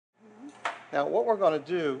Now what we're going to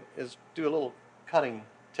do is do a little cutting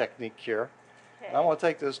technique here. Okay. And I'm going to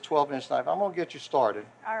take this 12-inch knife. I'm going to get you started.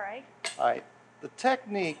 All right. All right. The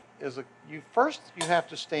technique is you have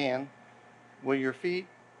to stand with your feet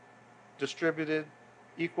distributed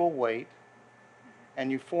equal weight,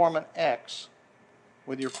 and you form an X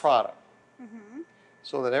with your product.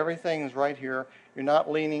 So that everything is right here. You're not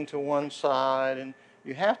leaning to one side, and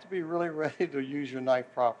you have to be really ready to use your knife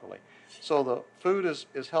properly. So the food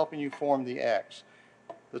is helping you form the X.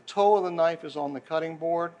 The toe of the knife is on the cutting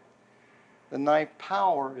board. The knife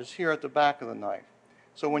power is here at the back of the knife.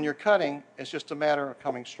 So when you're cutting, it's just a matter of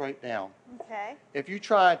coming straight down. Okay. If you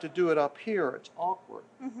try to do it up here, it's awkward.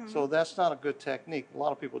 So that's not a good technique. A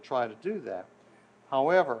lot of people try to do that.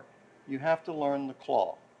 However, you have to learn the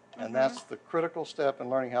claw. And that's the critical step in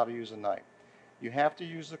learning how to use a knife. You have to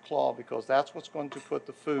use the claw because that's what's going to put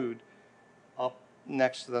the food up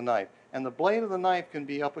next to the knife. And the blade of the knife can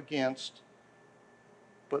be up against,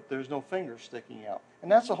 but there's no fingers sticking out.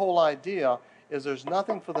 And that's the whole idea, is there's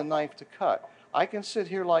nothing for the knife to cut. I can sit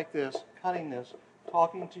here like this, cutting this,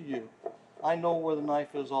 talking to you. I know where the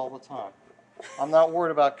knife is all the time. I'm not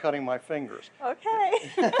worried about cutting my fingers.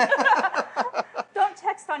 Okay. Don't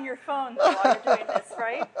text on your phone while you're doing this,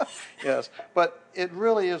 right? Yes, but it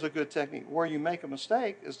really is a good technique. Where you make a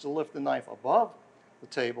mistake is to lift the knife above the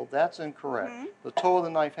table. That's incorrect. The toe of the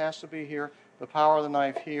knife has to be here, the power of the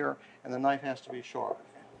knife here, and the knife has to be sharp.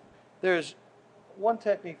 There's one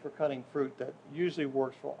technique for cutting fruit that usually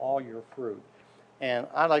works for all your fruit. And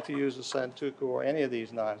I like to use the Santoku or any of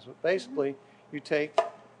these knives. But basically, you take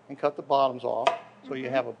and cut the bottoms off so you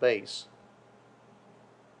have a base.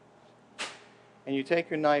 And you take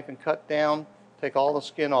your knife and cut down, take all the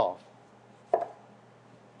skin off.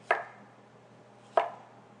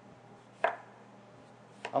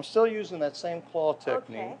 I'm still using that same claw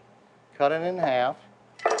technique. Okay. Cut it in half,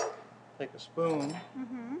 take a spoon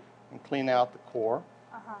and clean out the core.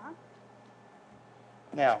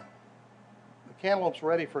 Now, the cantaloupe's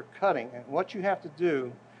ready for cutting, and what you have to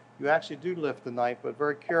do, you actually do lift the knife, but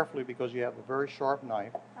very carefully because you have a very sharp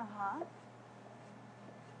knife.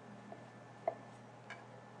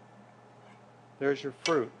 There's your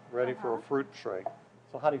fruit, ready for a fruit tray.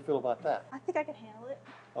 So how do you feel about that? I think I can handle it.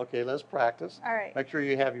 Okay, let's practice. All right. Make sure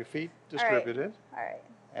you have your feet distributed. All right.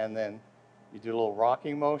 And then you do a little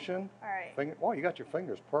rocking motion. All right. Oh, you got your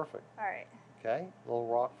fingers perfect. All right. Okay, a little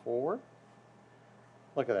rock forward.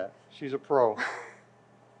 Look at that. She's a pro.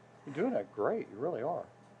 You're doing that great. You really are.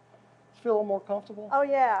 Feel a little more comfortable? Oh,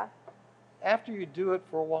 yeah. After you do it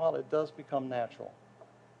for a while, it does become natural.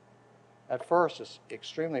 At first, it's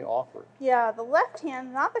extremely awkward. Yeah, the left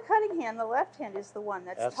hand, not the cutting hand, the left hand is the one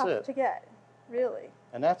that's tough to get, really.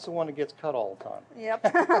 And that's the one that gets cut all the time.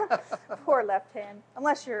 Yep. Poor left hand.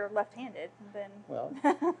 Unless you're left-handed, then. Well.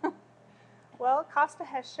 Well, Costa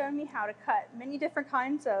has shown me how to cut many different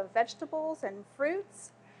kinds of vegetables and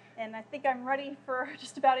fruits, and I think I'm ready for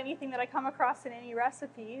just about anything that I come across in any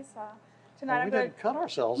recipes. Tonight we didn't cut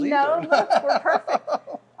ourselves either. No, look, we're perfect.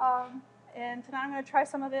 And tonight I'm going to try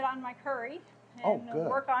some of it on my curry and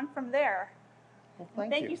work on from there. Well,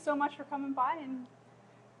 thank you so much for coming by. And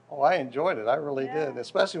oh, I enjoyed it. I really did,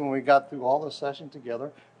 especially when we got through all the session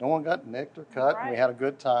together. No one got nicked or cut, and we had a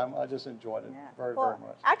good time. I just enjoyed it very, very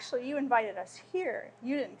much. Actually, you invited us here.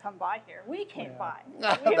 You didn't come by here. We came by.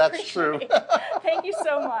 That's true. Thank you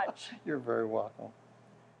so much. You're very welcome.